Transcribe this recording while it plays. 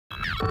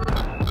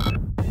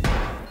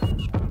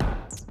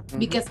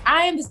because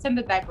I understand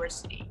the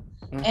diversity.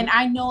 And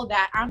I know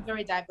that I'm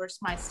very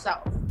diverse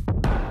myself.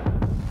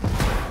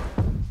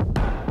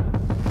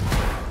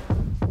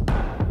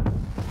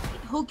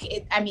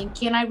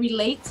 Can I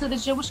relate to the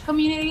Jewish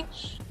community?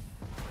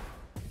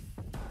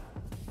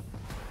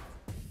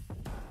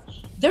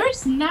 There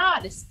is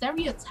not a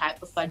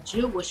stereotype of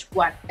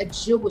what a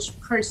Jewish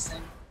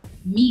person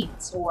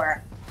means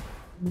or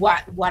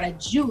what a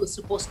Jew is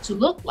supposed to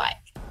look like.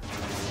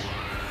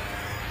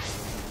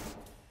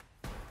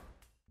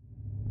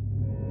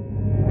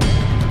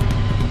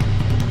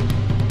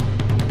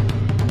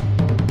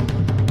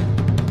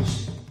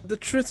 The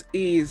truth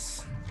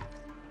is,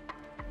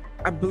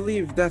 I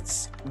believe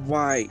that's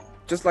why,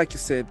 just like you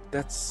said,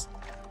 that's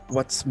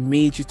what's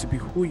made you to be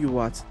who you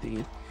are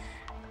today.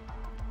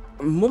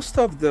 Most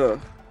of the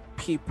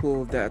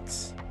people that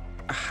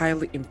are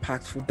highly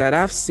impactful that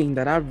I've seen,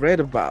 that I've read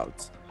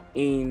about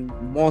in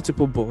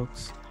multiple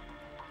books,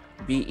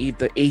 be it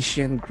the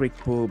ancient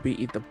Greek book, be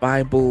it the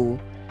Bible,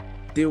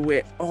 they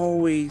were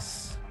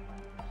always...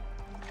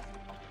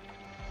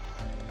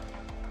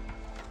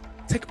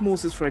 Take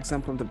Moses, for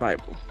example, in the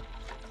Bible.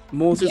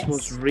 Moses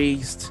was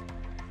raised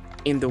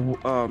in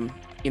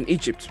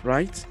Egypt,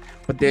 right?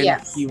 But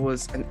then he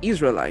was an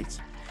Israelite.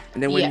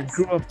 And then when he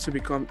grew up to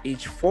become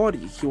age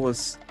 40,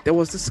 there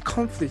was this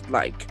conflict,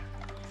 like,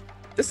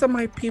 these are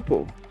my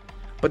people.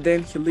 But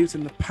then he lives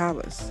in the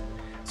palace.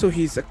 So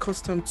he's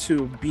accustomed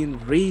to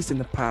being raised in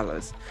the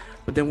palace.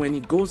 But then when he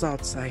goes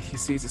outside, he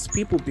sees his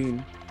people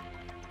being,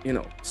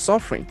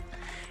 suffering.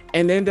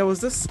 And then there was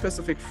this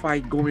specific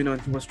fight going on.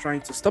 He was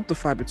trying to stop the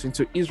fight between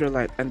two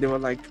Israelites, and they were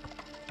like,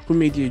 who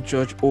made you a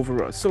judge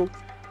over us? So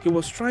he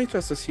was trying to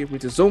associate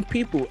with his own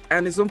people,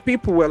 and his own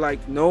people were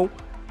like, no,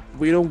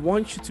 we don't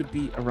want you to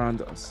be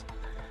around us.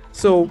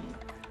 So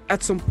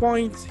at some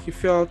point, he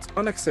felt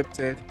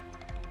unaccepted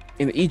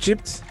in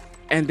Egypt,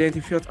 and then he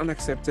felt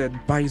unaccepted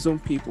by his own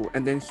people,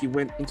 and then he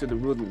went into the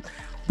wilderness.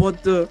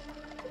 But the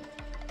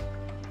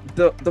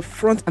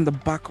front and the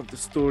back of the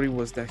story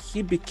was that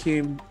he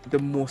became the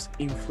most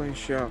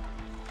influential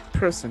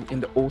person in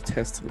the Old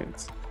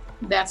Testament.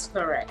 That's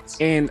correct.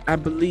 And I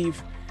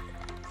believe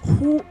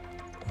who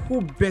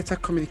better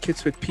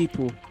communicates with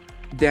people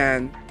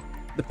than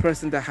the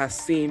person that has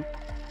seen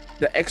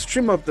the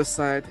extreme of the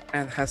side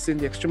and has seen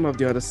the extreme of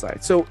the other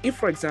side. So if,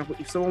 for example,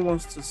 if someone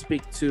wants to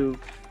speak to,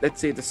 let's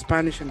say, the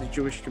Spanish and the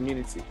Jewish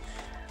community,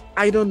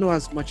 I don't know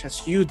as much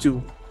as you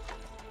do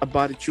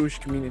about the Jewish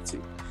community.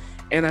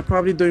 And I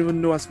probably don't even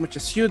know as much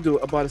as you do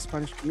about the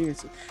Spanish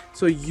community.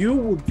 So you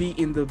will be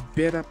in the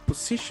better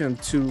position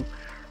to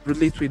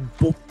relate with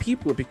both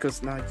people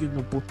because now you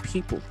know both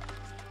people.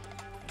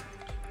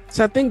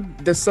 So I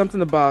think there's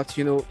something about,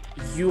 you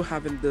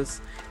having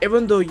this,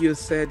 even though you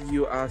said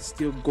you are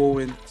still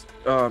going,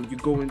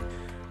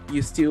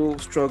 you still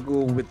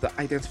struggle with the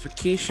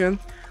identification.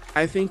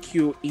 I think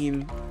you're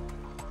in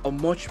a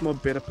much more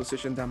better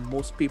position than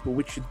most people,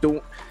 which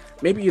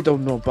maybe you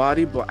don't know about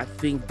it, but I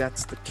think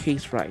that's the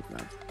case right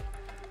now.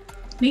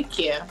 Thank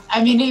you.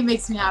 It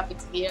makes me happy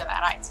to hear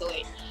that,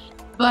 actually.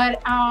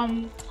 But,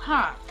 can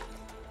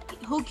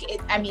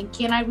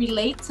I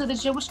relate to the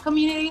Jewish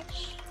community?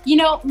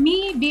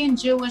 Me being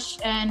Jewish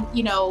and,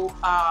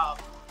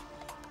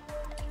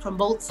 from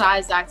both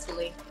sides,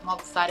 actually,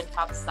 mother side and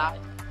father side,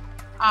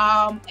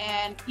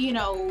 and,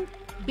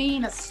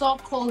 being a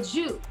so-called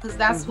Jew, because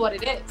that's what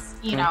it is,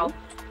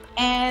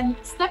 and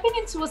stepping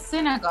into a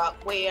synagogue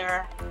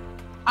where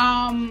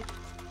I'm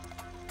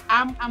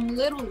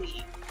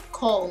literally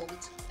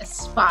called a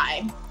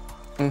spy.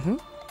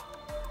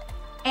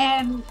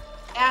 And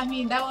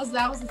that was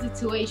a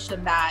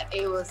situation that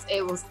it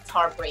was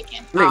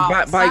heartbreaking.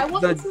 By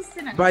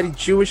the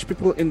Jewish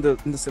people in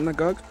the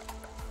synagogue?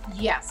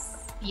 Yes.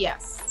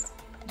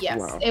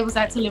 Wow. It was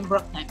actually in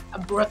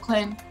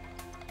Brooklyn,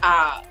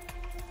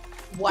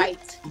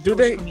 white. Do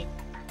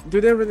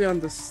they really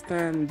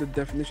understand the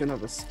definition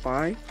of a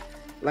spy?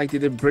 Like,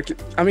 did they break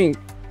it?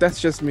 That's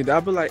just me.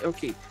 I'll be like,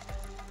 okay,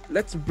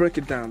 let's break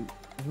it down.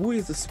 Who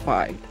is a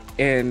spy,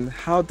 and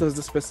how does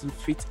this person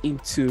fit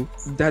into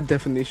that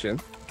definition?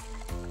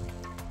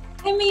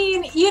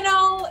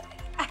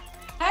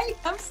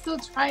 I'm still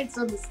trying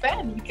to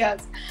understand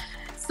because,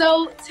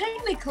 so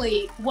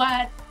technically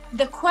what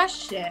the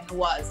question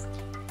was,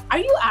 are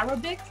you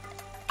Arabic?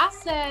 I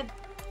said,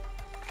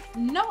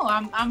 no,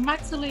 I'm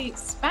actually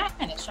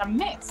Spanish. I'm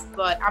mixed,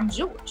 but I'm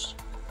Jewish.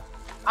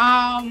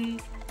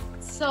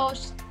 So,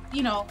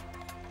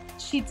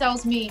 she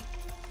tells me,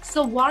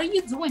 so what are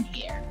you doing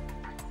here?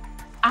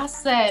 I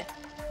said,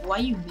 what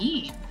do you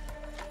mean?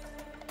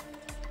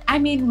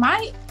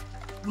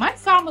 My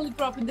family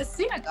grew up in the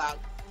synagogue.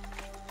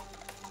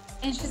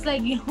 And she's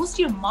like, who's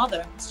your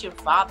mother? Who's your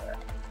father?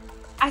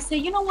 I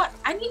said, you know what?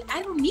 I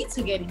don't need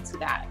to get into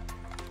that.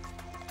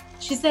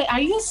 She said,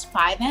 are you a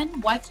spy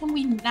then? Why can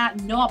we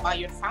not know about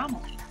your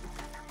family?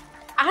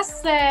 I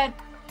said,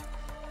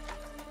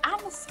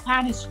 I'm a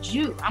Spanish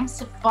Jew. I'm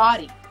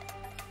Sephardi.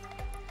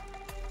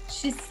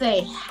 She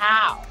said,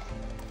 how?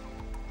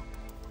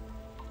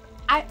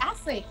 I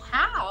say,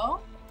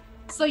 how?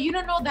 So you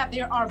don't know that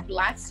there are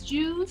blacks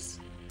Jews,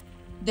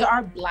 there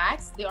are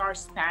blacks, there are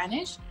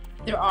Spanish,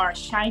 there are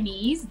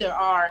Chinese, there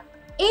are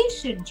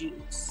Asian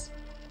Jews,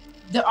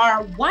 there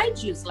are white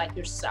Jews like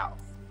yourself.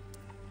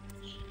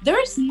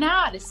 There's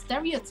not a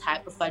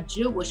stereotype of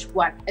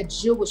what a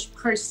Jewish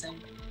person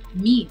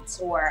means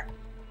or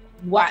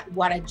what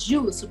a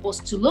Jew is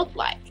supposed to look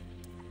like.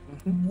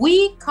 Mm-hmm.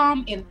 We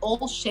come in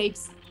all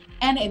shapes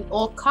and in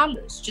all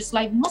colors, just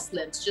like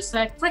Muslims, just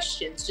like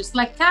Christians, just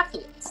like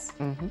Catholics.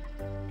 Mm-hmm.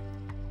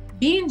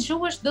 Being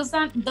Jewish does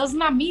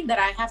not mean that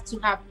I have to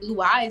have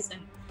blue eyes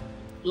and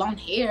blonde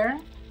hair.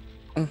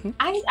 Mm-hmm.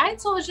 I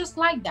told her just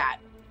like that.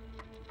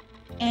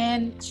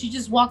 And she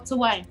just walked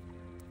away.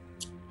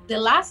 The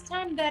last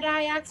time that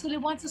I actually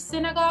went to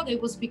synagogue,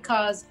 it was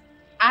because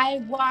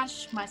I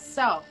watched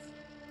myself,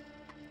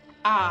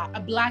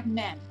 a black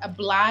man, a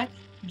black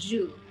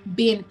Jew,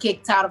 being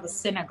kicked out of a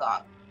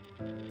synagogue.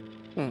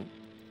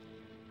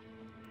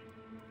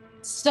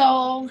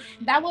 So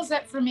that was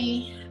it for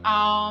me.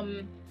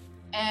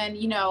 And,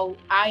 you know,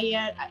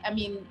 I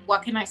mean,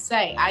 what can I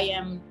say? I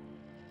am,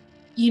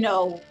 you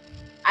know,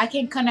 I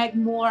can connect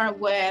more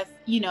with,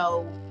 you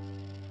know,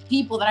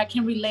 people that I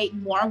can relate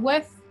more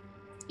with,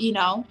 you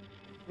know,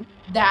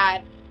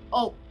 that,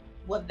 oh,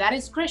 well, that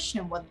is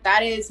Christian, well,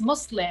 that is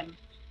Muslim.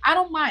 I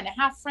don't mind. I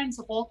have friends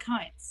of all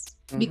kinds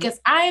because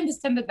I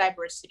understand the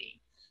diversity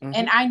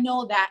and I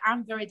know that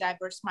I'm very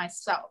diverse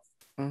myself.